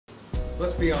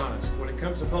Let's be honest, when it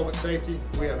comes to public safety,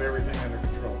 we have everything under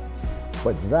control.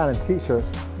 But designing t-shirts,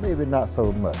 maybe not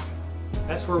so much.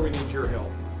 That's where we need your help.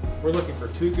 We're looking for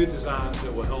 2 good designs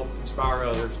that will help inspire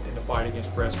others in the fight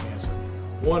against breast cancer.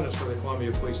 One is for the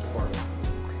Columbia Police Department.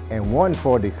 And one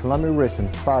for the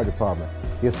Columbia-Richland Fire Department.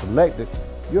 If selected,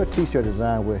 your t-shirt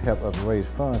design will help us raise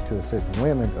funds to assist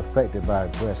women affected by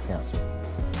breast cancer.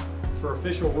 For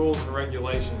official rules and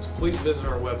regulations, please visit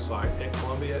our website at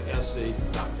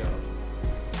columbiasc.gov.